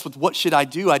obsessed with what should I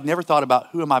do, I'd never thought about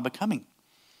who am I becoming.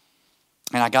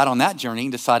 And I got on that journey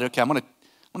and decided, okay, I'm gonna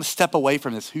step away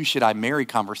from this who should I marry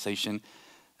conversation.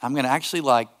 I'm gonna actually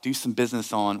like do some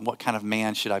business on what kind of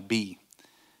man should I be.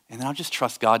 And then I'll just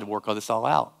trust God to work all this all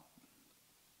out.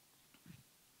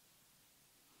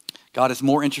 God is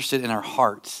more interested in our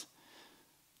hearts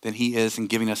than he is in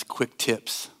giving us quick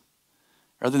tips.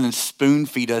 Rather than spoon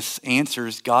feed us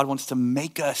answers, God wants to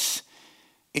make us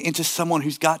into someone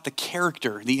who's got the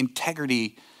character, the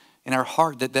integrity in our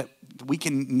heart that we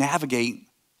can navigate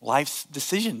life's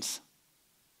decisions.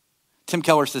 Tim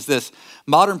Keller says this: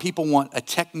 modern people want a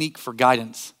technique for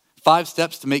guidance, 5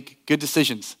 steps to make good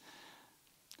decisions.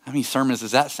 How many sermons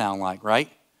does that sound like, right?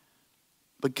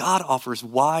 But God offers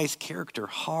wise character,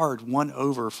 hard won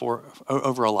over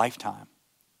a lifetime.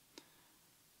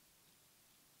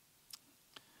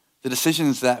 The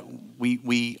decisions that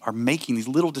we are making, these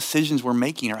little decisions we're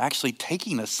making, are actually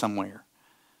taking us somewhere.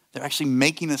 They're actually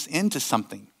making us into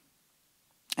something.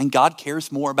 And God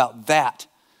cares more about that,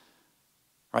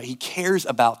 right? He cares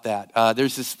about that.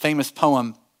 There's this famous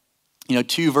poem,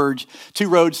 two roads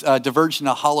diverged in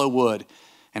a hollow wood.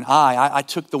 And I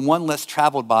took the one less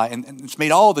traveled by, and it's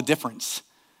made all the difference.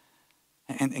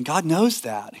 And God knows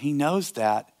that. He knows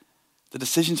that the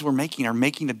decisions we're making are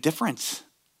making a difference.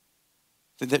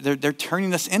 They're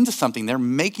turning us into something. They're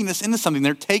making us into something.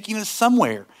 They're taking us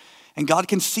somewhere. And God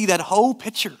can see that whole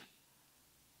picture.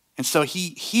 And so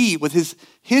he with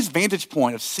his vantage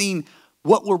point of seeing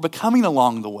what we're becoming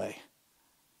along the way,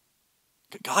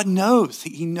 God knows.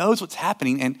 He knows what's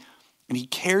happening, and he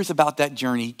cares about that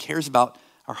journey. He cares about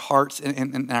our hearts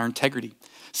and our integrity.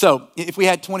 So if we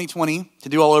had 2020 to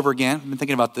do all over again, I've been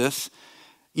thinking about this,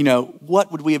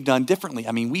 what would we have done differently?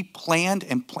 I mean, we planned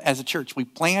as a church, we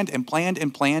planned and planned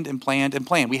and planned and planned and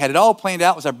planned. We had it all planned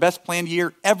out. It was our best planned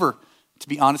year ever, to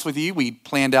be honest with you. We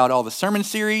planned out all the sermon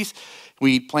series.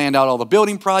 We planned out all the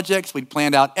building projects. We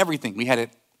planned out everything. We had it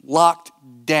locked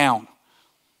down.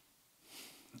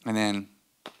 And then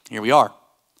here we are.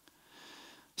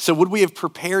 So would we have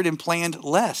prepared and planned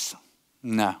less?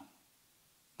 No,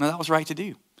 that was right to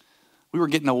do. We were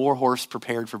getting a war horse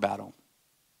prepared for battle.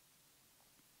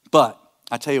 But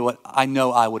I tell you what, I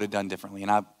know I would have done differently,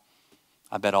 and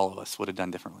I bet all of us would have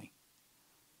done differently.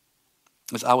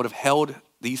 Is I would have held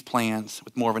these plans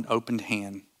with more of an open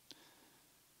hand,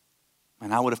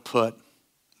 and I would have put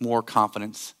more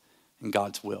confidence in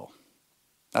God's will.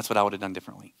 That's what I would have done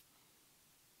differently.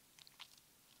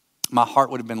 My heart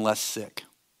would have been less sick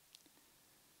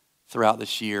throughout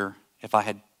this year if I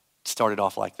had started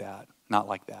off like that, not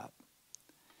like that.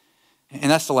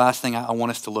 And that's the last thing I want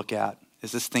us to look at,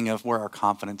 is this thing of where our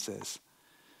confidence is.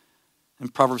 In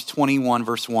Proverbs 21,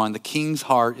 verse 1, the king's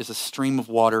heart is a stream of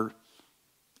water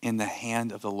in the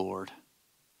hand of the Lord.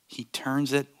 He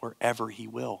turns it wherever he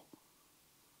will.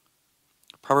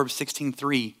 Proverbs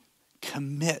 16:3,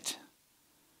 commit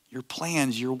your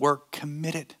plans, your work,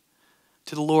 commit it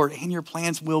to the Lord, and your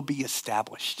plans will be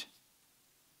established.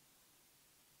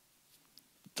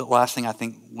 The last thing I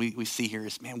think we see here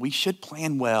is, we should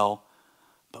plan well,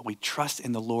 but we trust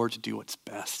in the Lord to do what's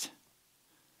best.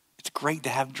 It's great to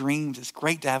have dreams. It's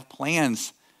great to have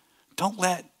plans. Don't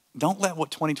let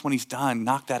what 2020's done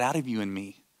knock that out of you and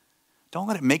me. Don't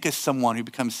let it make us someone who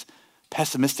becomes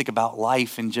pessimistic about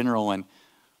life in general and,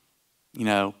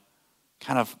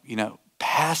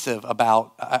 passive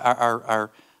about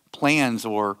our plans,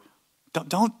 or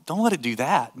don't let it do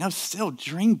that. No, still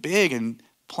dream big and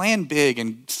plan big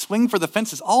and swing for the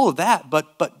fences, all of that.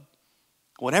 But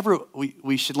whatever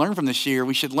we should learn from this year,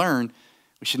 we should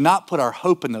not put our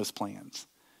hope in those plans.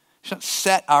 We shouldn't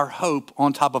set our hope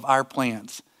on top of our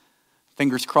plans.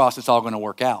 Fingers crossed it's all going to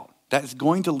work out. That is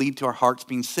going to lead to our hearts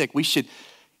being sick. We should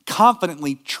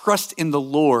confidently trust in the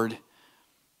Lord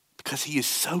because he is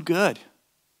so good.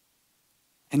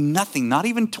 And nothing, not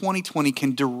even 2020,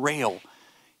 can derail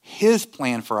his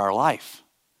plan for our life.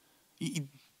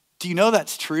 Do you know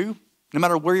that's true? No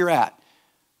matter where you're at,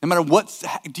 no matter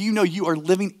do you know you are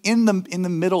living in the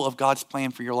middle of God's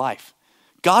plan for your life?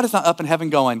 God is not up in heaven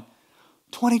going,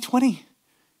 2020,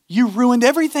 you ruined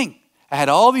everything. I had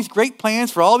all these great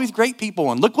plans for all these great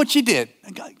people, and look what you did.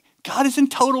 God is in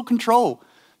total control.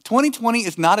 2020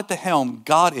 is not at the helm.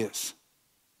 God is.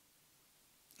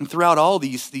 And throughout all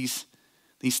these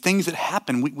things that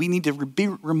happen, we need to be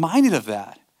reminded of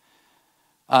that.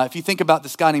 If you think about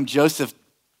this guy named Joseph,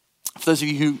 for those of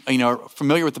you who are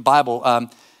familiar with the Bible,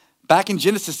 back in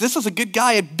Genesis, this was a good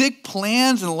guy, had big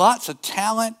plans and lots of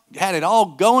talent, had it all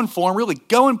going for him, really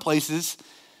going places.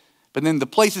 But then the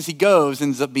places he goes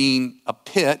ends up being a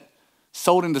pit,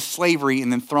 sold into slavery,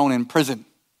 and then thrown in prison.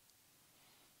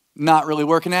 Not really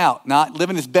working out, not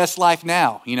living his best life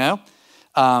now,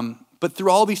 But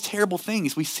through all these terrible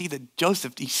things, we see that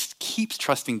Joseph, he keeps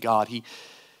trusting God. He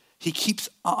keeps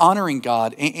honoring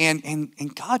God,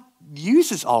 and God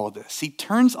uses all of this. He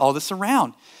turns all this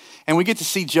around. And we get to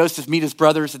see Joseph meet his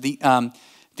brothers at the end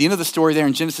of the story there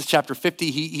in Genesis chapter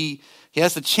 50. He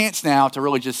has the chance now to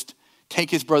really just take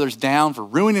his brothers down for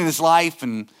ruining his life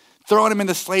and throwing him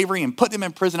into slavery and putting him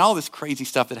in prison, all this crazy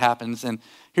stuff that happens. And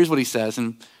here's what he says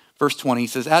in verse 20. He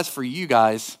says, as for you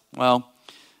guys, well,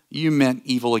 you meant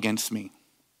evil against me.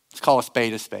 Let's call a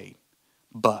spade,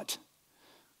 but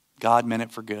God meant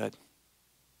it for good.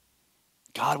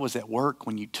 God was at work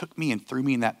when you took me and threw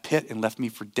me in that pit and left me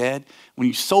for dead. When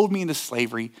you sold me into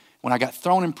slavery, when I got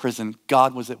thrown in prison,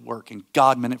 God was at work, and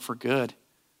God meant it for good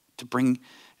to bring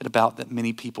it about that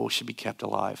many people should be kept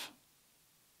alive.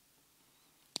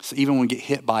 So even when we get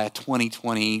hit by a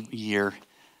 2020 year,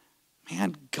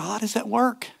 man, God is at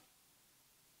work.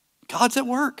 God's at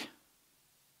work.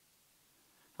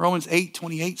 Romans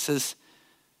 8:28 says,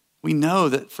 we know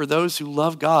that for those who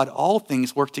love God, all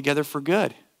things work together for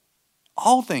good.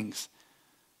 All things.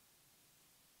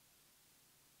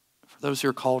 For those who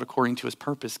are called according to his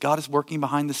purpose, God is working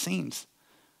behind the scenes.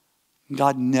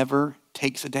 God never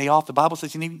takes a day off. The Bible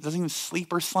says he doesn't even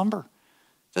sleep or slumber.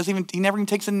 He never even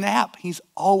takes a nap. He's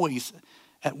always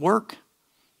at work,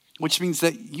 which means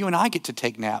that you and I get to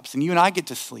take naps and you and I get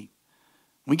to sleep.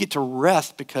 We get to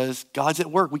rest because God's at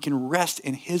work. We can rest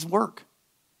in his work.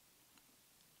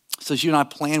 So as you and I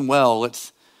plan well,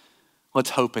 let's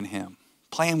hope in him.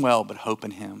 Plan well, but hope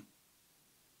in him.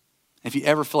 If you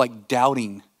ever feel like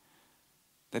doubting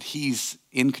that he's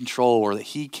in control or that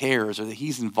he cares or that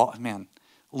he's involved, man,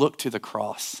 look to the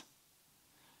cross.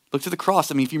 Look to the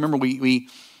cross. I mean, if you remember, we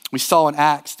saw in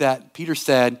Acts that Peter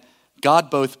said God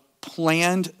both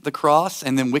planned the cross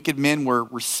and then wicked men were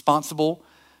responsible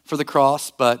for the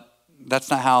cross, but that's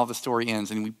not how the story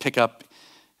ends. And we pick up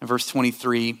in verse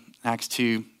 23, Acts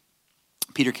 2,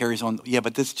 Peter carries on,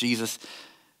 but this Jesus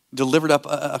delivered up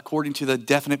according to the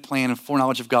definite plan and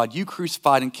foreknowledge of God. You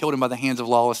crucified and killed him by the hands of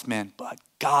lawless men, but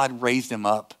God raised him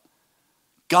up.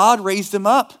 God raised him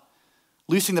up,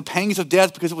 loosing the pangs of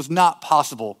death because it was not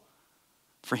possible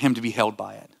for him to be held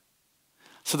by it.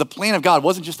 So the plan of God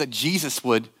wasn't just that Jesus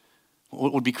would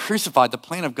be crucified. The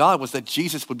plan of God was that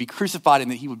Jesus would be crucified and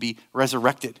that he would be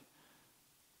resurrected.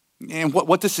 And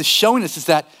what this is showing us is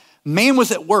that man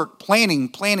was at work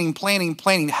planning.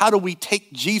 How do we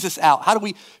take Jesus out? How do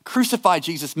we crucify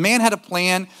Jesus? Man had a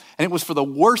plan, and it was for the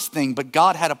worst thing, but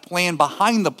God had a plan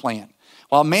behind the plan.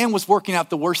 While man was working out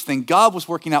the worst thing, God was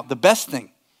working out the best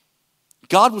thing.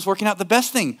 God was working out the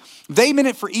best thing. They meant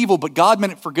it for evil, but God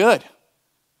meant it for good.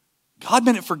 God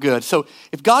meant it for good. So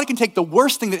if God can take the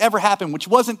worst thing that ever happened, which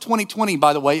wasn't 2020,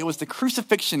 by the way, it was the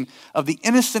crucifixion of the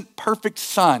innocent, perfect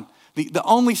Son, the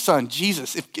only Son,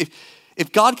 Jesus.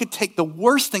 If God could take the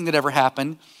worst thing that ever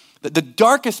happened, the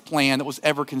darkest plan that was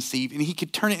ever conceived, and he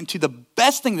could turn it into the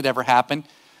best thing that ever happened,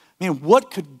 man,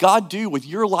 what could God do with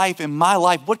your life and my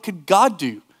life? What could God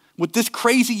do with this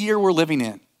crazy year we're living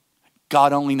in?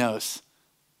 God only knows.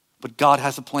 But God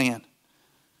has a plan.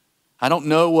 I don't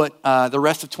know what the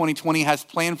rest of 2020 has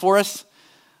planned for us.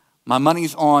 My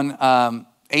money's on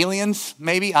aliens,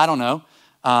 maybe. I don't know.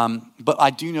 But I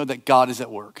do know that God is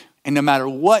at work. And no matter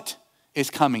what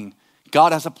is coming,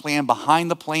 God has a plan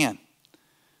behind the plan.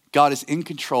 God is in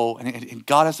control, and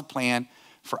God has a plan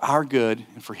for our good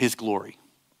and for his glory.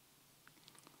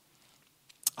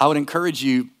 I would encourage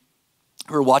you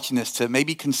who are watching this to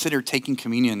maybe consider taking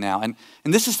communion now. And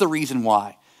this is the reason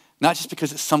why. Not just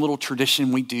because it's some little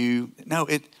tradition we do. No,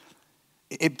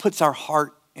 it puts our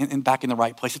heart back in the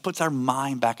right place. It puts our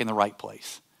mind back in the right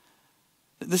place.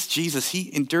 This Jesus,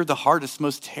 he endured the hardest,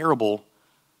 most terrible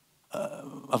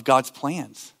of God's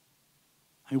plans.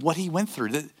 I mean, what he went through,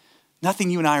 nothing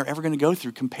you and I are ever going to go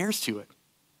through compares to it.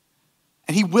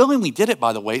 And he willingly did it,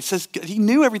 by the way. It says he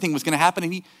knew everything was going to happen,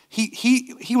 and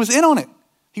he was in on it.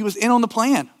 He was in on the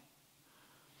plan.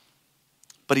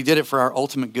 but he did it for our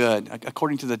ultimate good,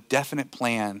 according to the definite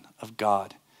plan of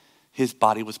God. His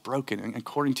body was broken, and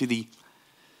according to the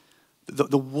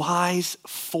wise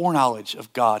foreknowledge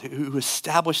of God who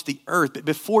established the earth. But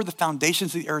before the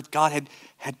foundations of the earth, God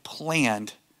had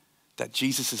planned that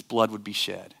Jesus' blood would be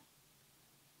shed.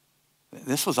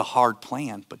 This was a hard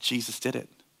plan, but Jesus did it.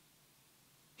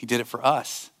 He did it for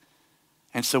us.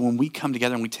 And so when we come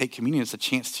together and we take communion, it's a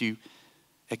chance to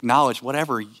acknowledge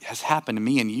whatever has happened to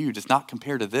me and you does not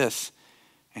compare to this.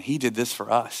 And he did this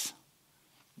for us.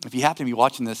 If you happen to be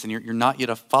watching this and you're not yet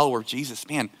a follower of Jesus,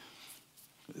 man,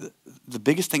 the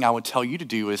biggest thing I would tell you to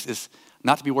do is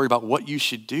not to be worried about what you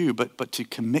should do, but to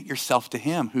commit yourself to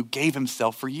him who gave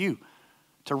himself for you.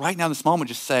 To right now in this moment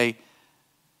just say,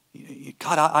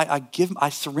 God, I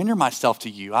surrender myself to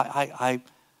you. I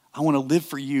want to live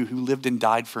for you who lived and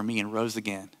died for me and rose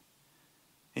again.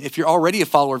 If you're already a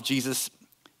follower of Jesus,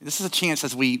 this is a chance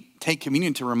as we take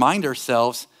communion to remind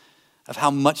ourselves of how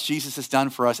much Jesus has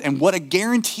done for us and what a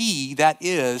guarantee that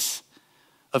is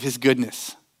of his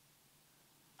goodness.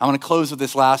 I want to close with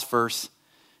this last verse.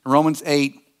 In Romans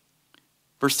 8,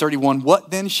 verse 31,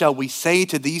 what then shall we say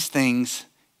to these things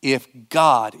if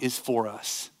God is for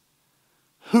us?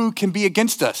 Who can be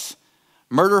against us?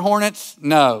 Murder hornets?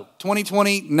 No.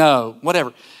 2020? No.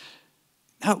 Whatever.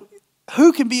 No.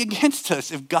 Who can be against us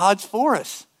if God's for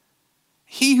us?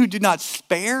 He who did not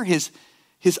spare his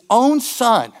own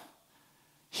son.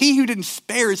 He who didn't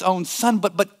spare his own son,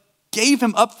 but gave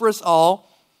him up for us all,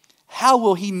 how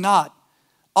will he not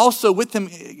also with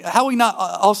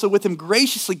him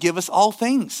graciously give us all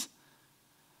things?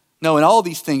 No, in all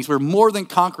these things, we're more than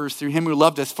conquerors through him who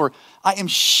loved us. For I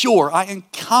am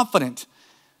confident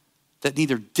that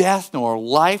neither death, nor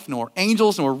life, nor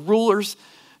angels, nor rulers,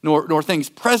 nor things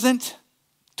present,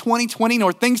 2020,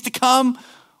 nor things to come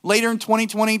later in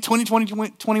 2020,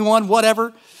 2021,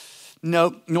 whatever,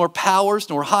 no, nor powers,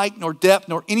 nor height, nor depth,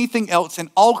 nor anything else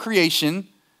in all creation,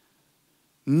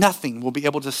 nothing will be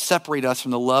able to separate us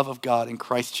from the love of God in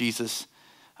Christ Jesus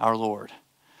our Lord.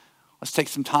 Let's take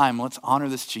some time. Let's honor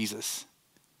this Jesus.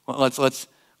 Let's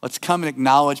come and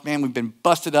acknowledge, man, we've been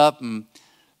busted up and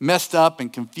messed up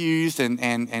and confused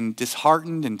and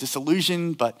disheartened and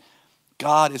disillusioned, but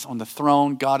God is on the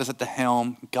throne. God is at the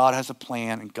helm. God has a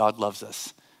plan, and God loves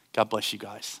us. God bless you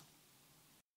guys.